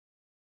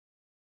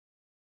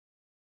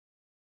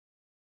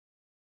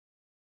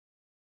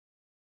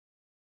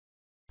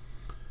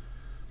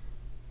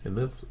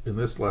In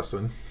this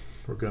lesson,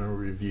 we're going to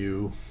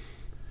review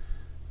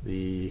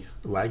the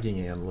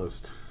Lagging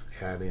Analyst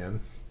add-in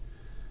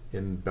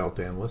in Belt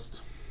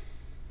Analyst.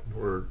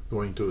 We're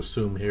going to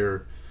assume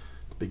here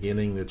at the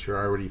beginning that you're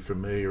already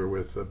familiar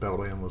with the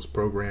Belt Analyst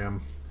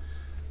program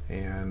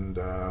and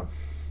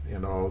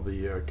all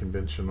the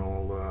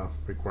conventional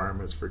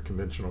requirements for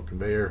conventional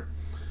conveyor.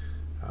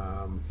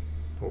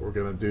 What we're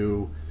going to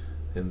do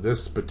in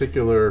this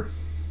particular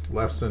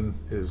lesson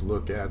is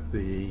look at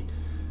the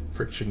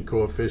friction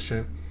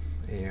coefficient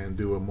and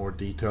do a more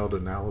detailed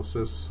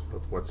analysis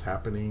of what's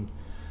happening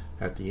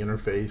at the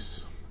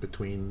interface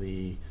between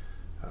the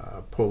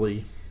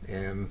pulley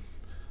and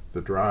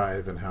the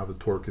drive and how the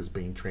torque is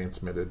being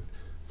transmitted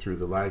through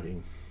the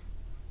lagging.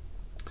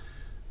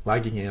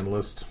 Lagging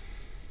Analyst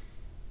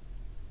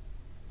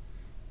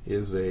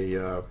is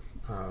a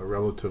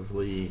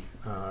relatively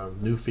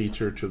new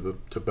feature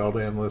to Belt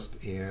Analyst,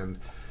 and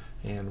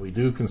we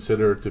do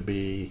consider it to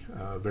be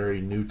very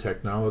new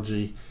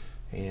technology,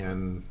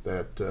 and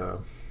that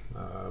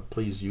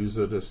please use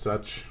it as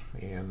such,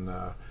 and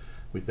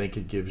we think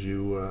it gives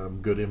you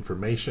good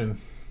information,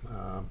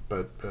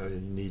 but you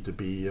need to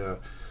be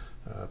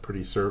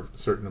pretty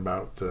certain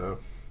about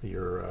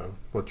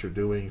what you're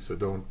doing, so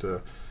don't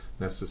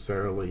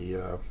necessarily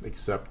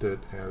accept it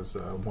as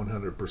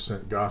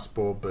 100%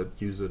 gospel, but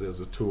use it as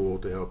a tool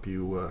to help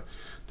you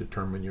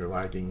determine your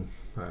lagging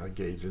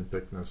gauge and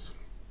thickness.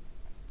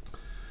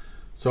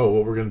 So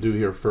what we're going to do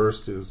here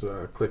first is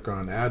click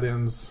on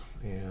add-ins,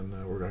 and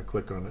we're going to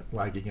click on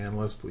Lagging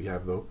Analyst. We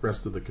have the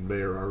rest of the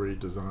conveyor already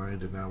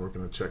designed, and now we're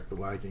going to check the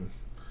lagging.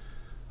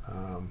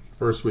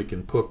 First, we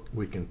can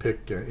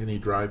pick any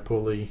drive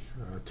pulley.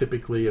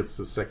 Typically, it's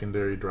the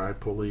secondary drive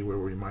pulley where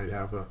we might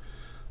have a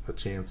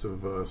chance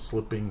of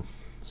slipping.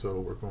 So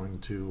we're going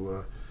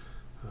to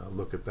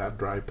look at that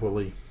drive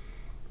pulley.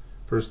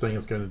 First thing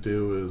it's going to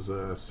do is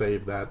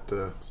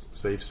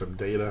save some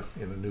data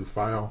in a new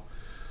file.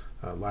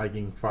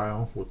 Lagging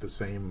file with the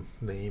same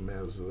name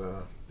as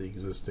the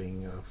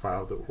existing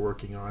file that we're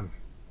working on.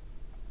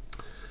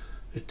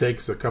 It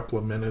takes a couple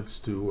of minutes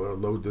to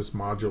load this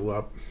module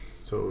up,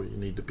 so you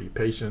need to be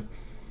patient.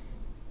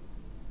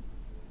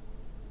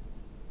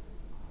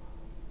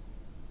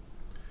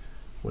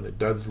 When it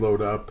does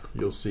load up,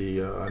 you'll see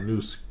a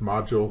new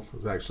module.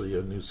 It's actually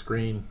a new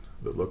screen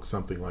that looks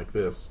something like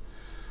this,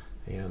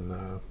 and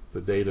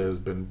the data has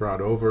been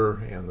brought over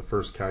and the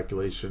first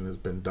calculation has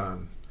been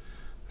done.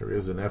 There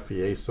is an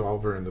FEA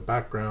solver in the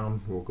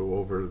background. We'll go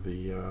over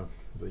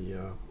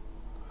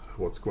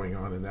what's going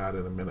on in that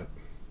in a minute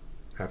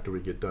after we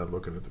get done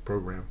looking at the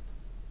program.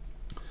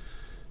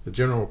 The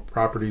general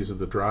properties of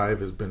the drive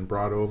has been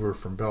brought over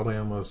from Belt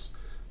Analyst,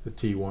 the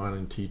T1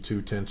 and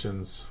T2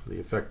 tensions, the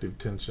effective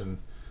tension,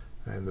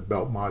 and the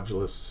belt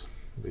modulus,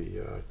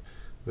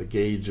 the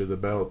gauge of the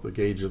belt, the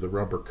gauge of the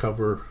rubber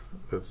cover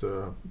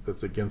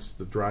that's against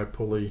the drive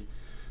pulley,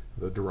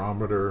 the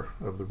durometer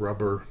of the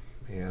rubber,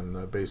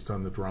 and based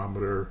on the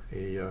durometer,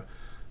 a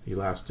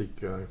elastic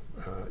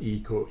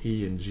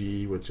E and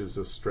G, which is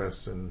a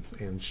stress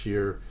and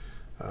shear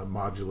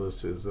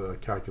modulus, is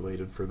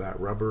calculated for that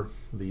rubber.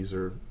 These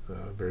are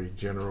very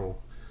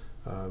general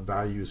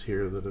values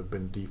here that have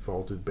been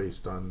defaulted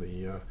based on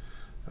the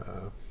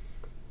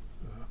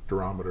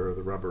durometer of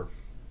the rubber.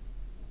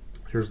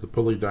 Here's the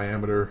pulley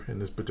diameter in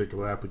this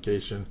particular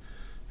application,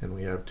 and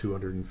we have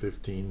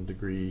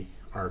 215-degree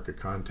arc of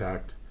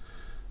contact.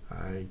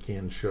 I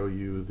can show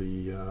you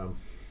the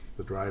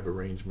drive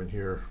arrangement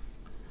here.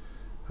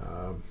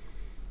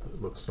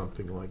 It looks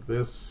something like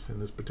this in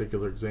this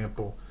particular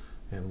example,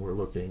 and we're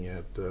looking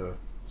at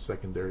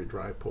secondary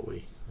drive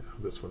pulley,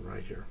 this one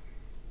right here.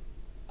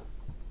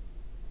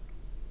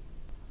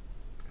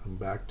 Come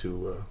back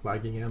to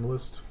Lagging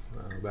Analyst.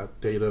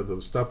 That data,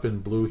 the stuff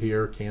in blue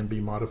here, can be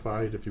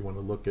modified if you want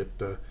to look at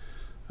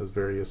as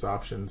various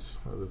options.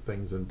 The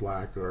things in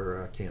black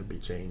can't be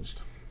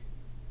changed.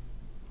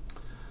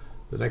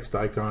 The next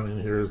icon in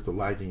here is the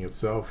lagging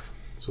itself,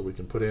 so we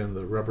can put in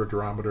the rubber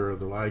durometer of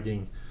the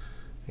lagging,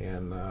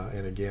 and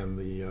again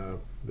the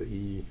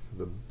E,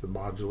 the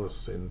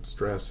modulus in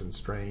stress and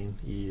strain.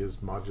 E is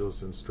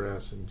modulus in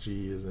stress, and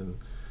G is in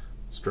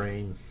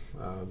strain.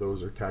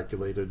 Those are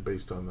calculated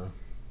based on the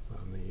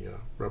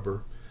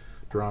rubber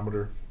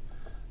durometer.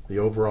 The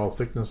overall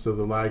thickness of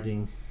the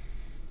lagging,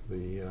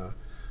 the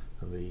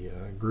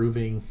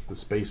grooving, the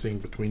spacing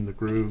between the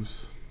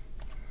grooves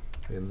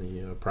in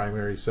the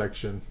primary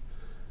section,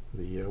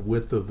 the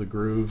width of the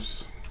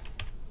grooves,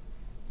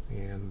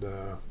 and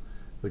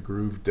the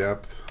groove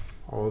depth.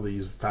 All of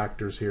these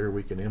factors here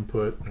we can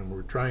input, and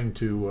we're trying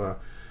to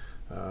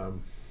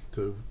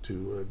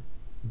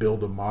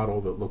build a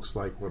model that looks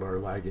like what our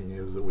lagging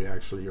is that we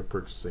actually are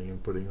purchasing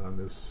and putting on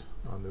this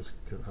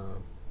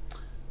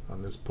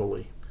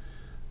pulley.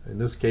 In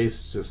this case,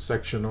 it's just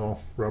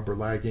sectional rubber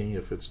lagging.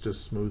 If it's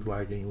just smooth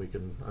lagging, we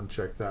can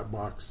uncheck that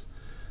box.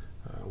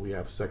 We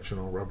have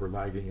sectional rubber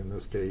lagging in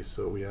this case,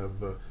 so we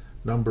have a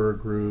number of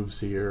grooves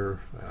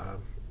here,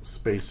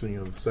 spacing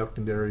of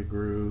secondary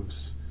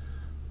grooves,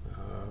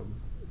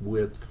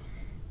 width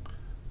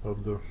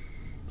of the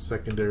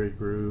secondary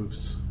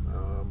grooves.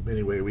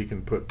 Anyway, we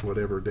can put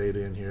whatever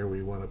data in here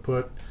we want to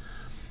put,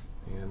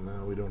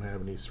 and we don't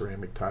have any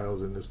ceramic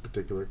tiles in this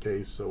particular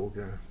case, so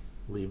we're going to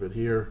leave it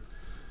here,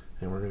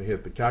 and we're going to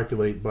hit the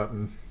calculate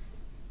button.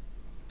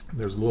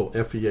 There's a little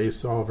FEA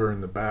solver in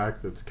the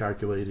back that's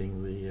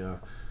calculating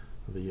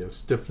the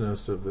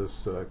stiffness of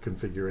this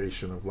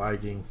configuration of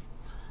lagging,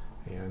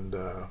 and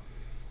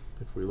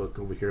if we look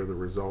over here, the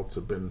results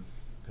have been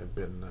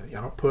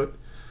output,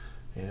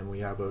 and we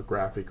have a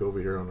graphic over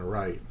here on the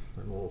right,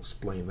 and we'll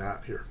explain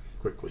that here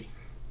quickly.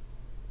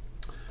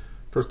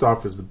 First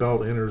off, as the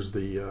belt enters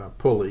the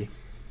pulley,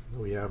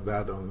 we have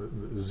that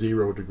on the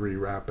 0 degree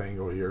wrap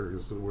angle. Here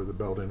is where the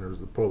belt enters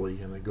the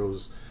pulley, and it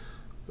goes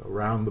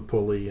around the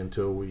pulley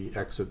until we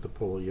exit the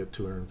pulley at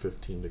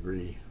 215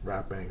 degree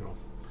wrap angle.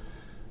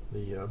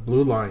 The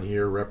blue line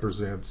here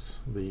represents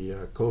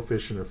the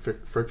coefficient of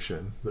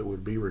friction that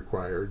would be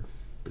required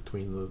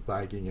between the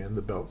lagging and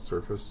the belt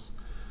surface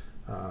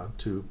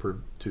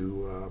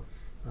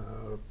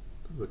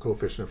the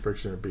coefficient of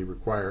friction would be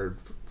required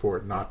for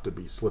it not to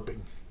be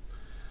slipping.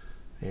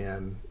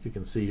 And you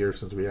can see here,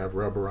 since we have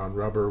rubber on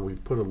rubber,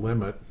 we've put a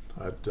limit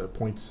at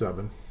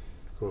 0.7,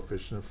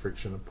 coefficient of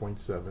friction of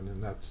 0.7,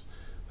 and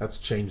that's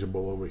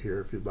changeable over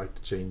here if you'd like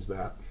to change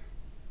that.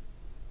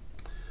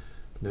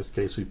 In this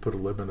case, we put a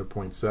limit of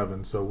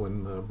 0.7, so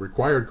when the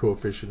required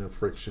coefficient of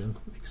friction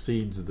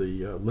exceeds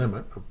the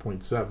limit of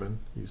 0.7,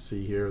 you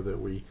see here that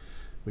we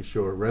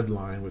show a red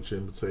line, which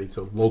indicates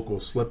a local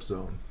slip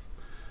zone.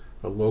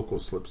 A local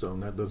slip zone.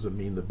 That doesn't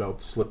mean the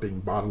belt's slipping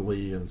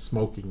bodily and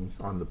smoking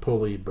on the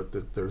pulley, but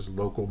that there's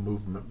local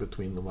movement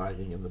between the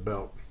lagging and the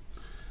belt.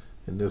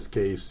 In this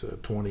case,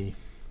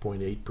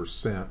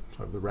 20.8%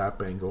 of the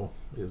wrap angle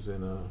is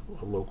in a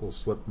local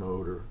slip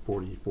mode, or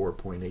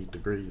 44.8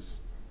 degrees.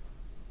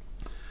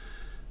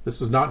 This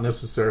is not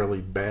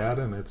necessarily bad,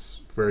 and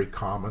it's very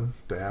common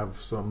to have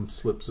some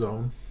slip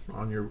zone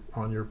on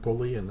your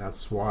pulley, and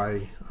that's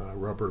why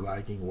rubber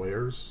lagging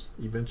wears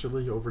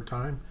eventually over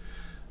time.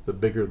 The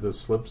bigger the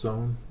slip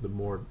zone, the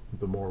more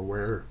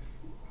wear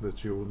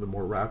the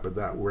more rapid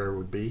that wear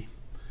would be.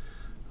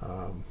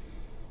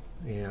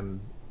 And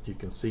you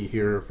can see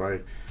here, if I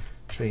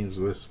change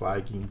this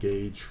lagging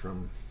gauge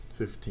from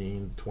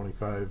 15 to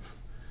 25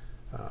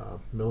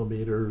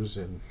 millimeters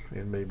and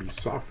maybe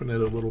soften it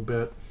a little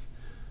bit,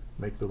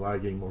 make the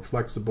lagging more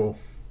flexible,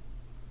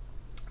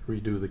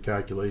 redo the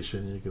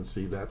calculation, you can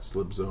see that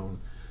slip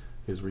zone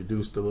is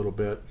reduced a little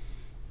bit.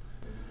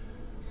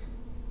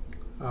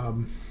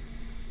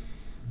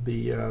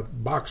 The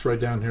box right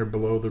down here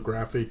below the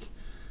graphic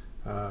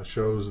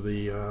shows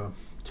the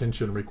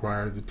tension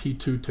required, the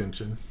T2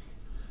 tension.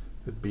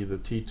 It'd be the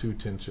T2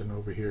 tension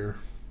over here,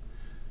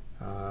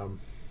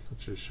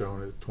 which is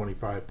shown as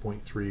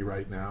 25.3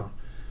 right now.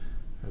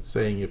 It's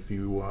saying if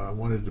you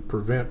wanted to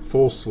prevent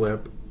full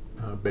slip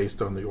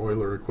based on the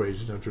Euler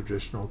equation, a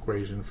traditional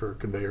equation for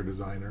conveyor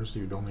designers,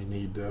 you'd only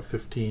need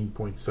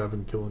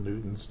 15.7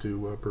 kilonewtons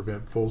to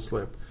prevent full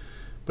slip.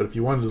 But if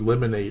you wanted to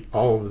eliminate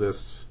all of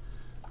this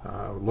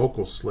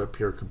local slip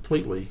here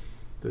completely,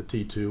 the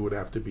T2 would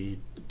have to be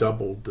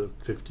doubled to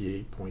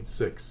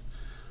 58.6.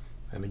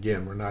 And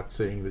again, we're not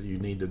saying that you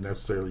need to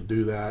necessarily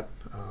do that.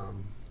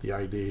 The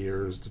idea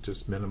here is to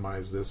just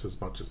minimize this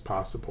as much as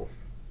possible.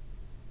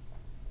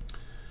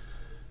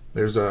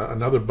 There's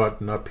another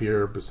button up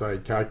here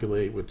beside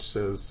calculate, which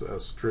says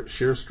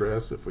shear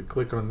stress. If we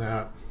click on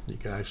that, you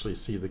can actually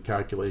see the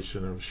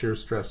calculation of shear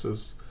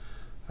stresses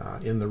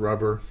in the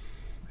rubber,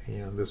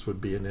 and this would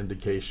be an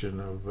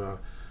indication of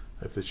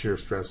if the shear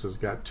stresses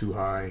got too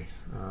high,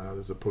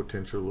 there's a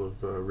potential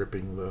of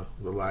ripping the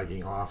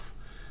lagging off.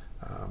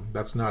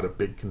 That's not a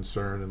big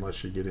concern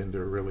unless you get into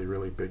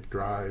really big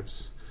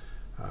drives,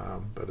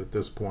 but at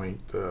this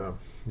point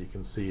you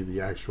can see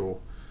the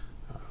actual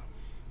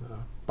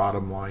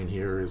bottom line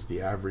here is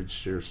the average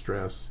shear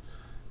stress,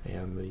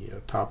 and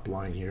the top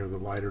line here, the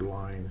lighter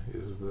line,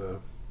 is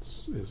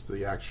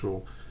the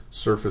actual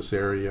surface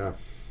area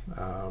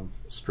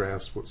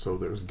stress. So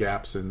there's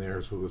gaps in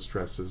there, so the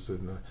stresses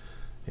in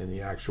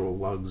the actual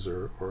lugs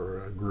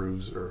or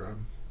grooves or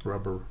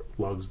rubber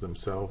lugs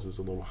themselves is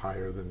a little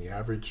higher than the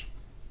average.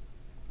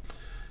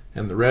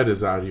 And the red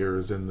is out here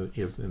is in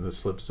the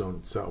slip zone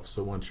itself.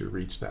 So once you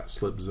reach that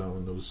slip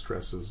zone, those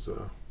stresses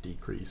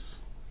decrease.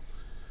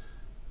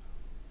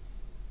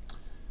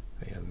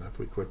 And if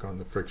we click on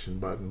the friction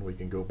button, we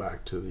can go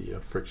back to the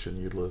friction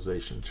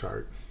utilization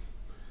chart.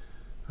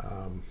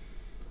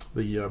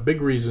 The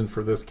big reason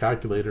for this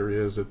calculator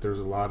is that there's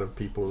a lot of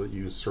people that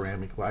use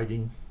ceramic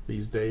lagging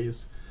these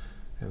days,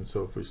 and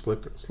so if we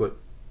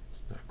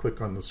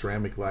click on the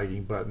ceramic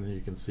lagging button,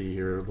 you can see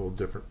here a little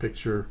different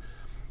picture,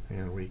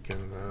 and we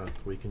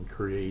can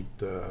create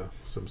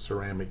some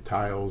ceramic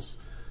tiles,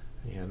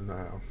 and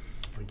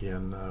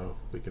again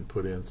we can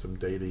put in some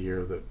data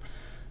here that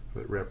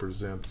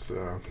represents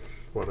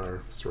what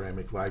our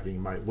ceramic lagging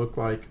might look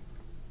like.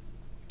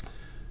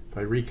 If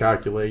I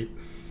recalculate,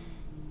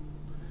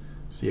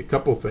 see a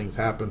couple things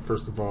happen.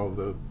 First of all,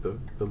 the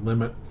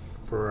limit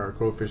for our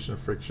coefficient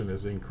of friction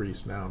is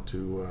increased now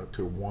to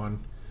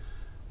 1,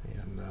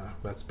 and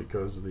that's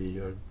because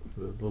the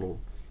little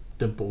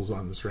dimples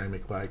on the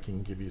ceramic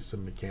lagging give you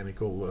some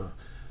mechanical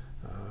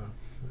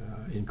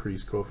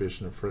increased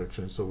coefficient of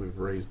friction, so we've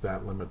raised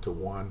that limit to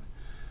 1.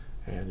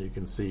 And you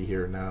can see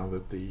here now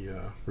that the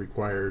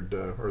required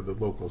or the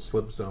local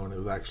slip zone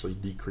is actually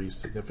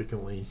decreased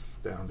significantly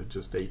down to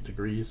just 8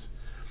 degrees.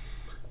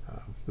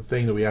 The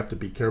thing that we have to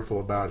be careful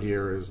about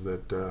here is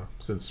that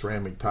since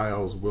ceramic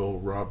tiles will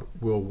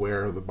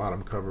wear the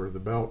bottom cover of the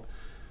belt,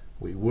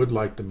 we would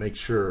like to make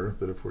sure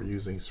that if we're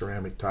using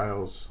ceramic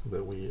tiles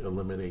that we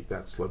eliminate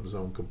that slip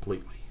zone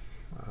completely.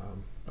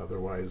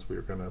 Otherwise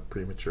we're going to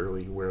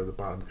prematurely wear the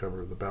bottom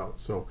cover of the belt.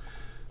 So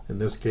in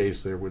this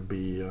case there would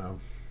be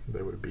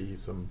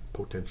some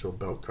potential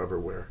belt cover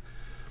wear.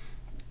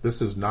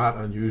 This is not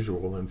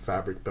unusual in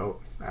fabric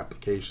belt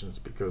applications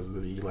because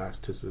of the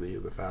elasticity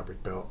of the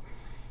fabric belt,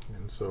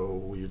 and so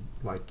we'd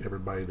like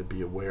everybody to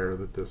be aware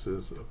that this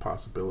is a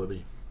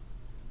possibility.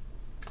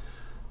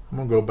 I'm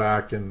going to go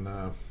back and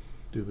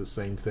do the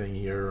same thing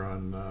here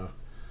on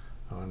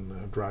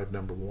drive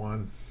number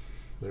 1.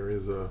 There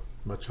is a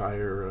much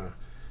higher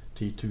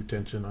T2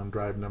 tension on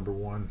drive number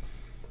 1,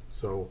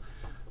 so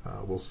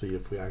we'll see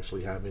if we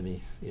actually have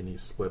any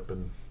slip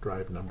in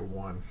drive number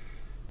 1.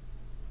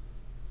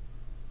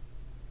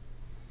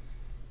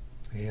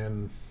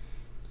 And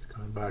it's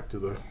going back to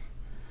the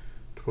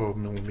 12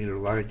 millimeter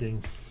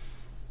lagging,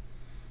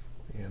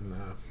 and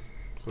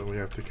so we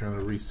have to kind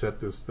of reset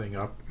this thing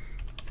up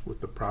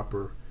with the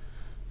proper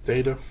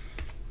data.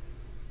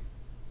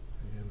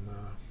 And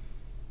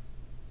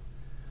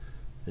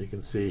you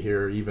can see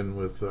here, even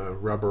with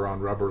rubber on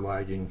rubber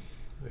lagging,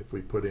 if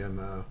we put in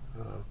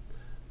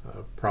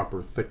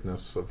proper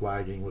thickness of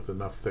lagging with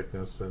enough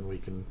thickness, then we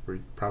can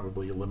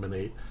probably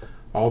eliminate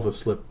all the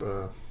slip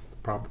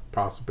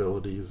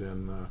possibilities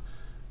in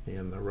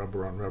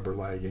rubber on rubber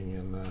lagging,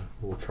 and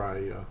we'll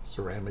try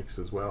ceramics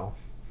as well.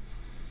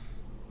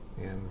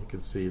 And you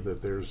can see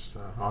that there's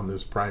on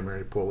this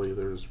primary pulley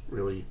there's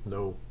really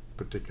no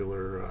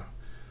particular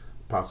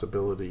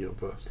possibility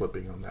of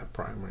slipping on that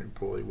primary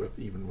pulley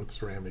even with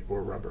ceramic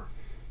or rubber.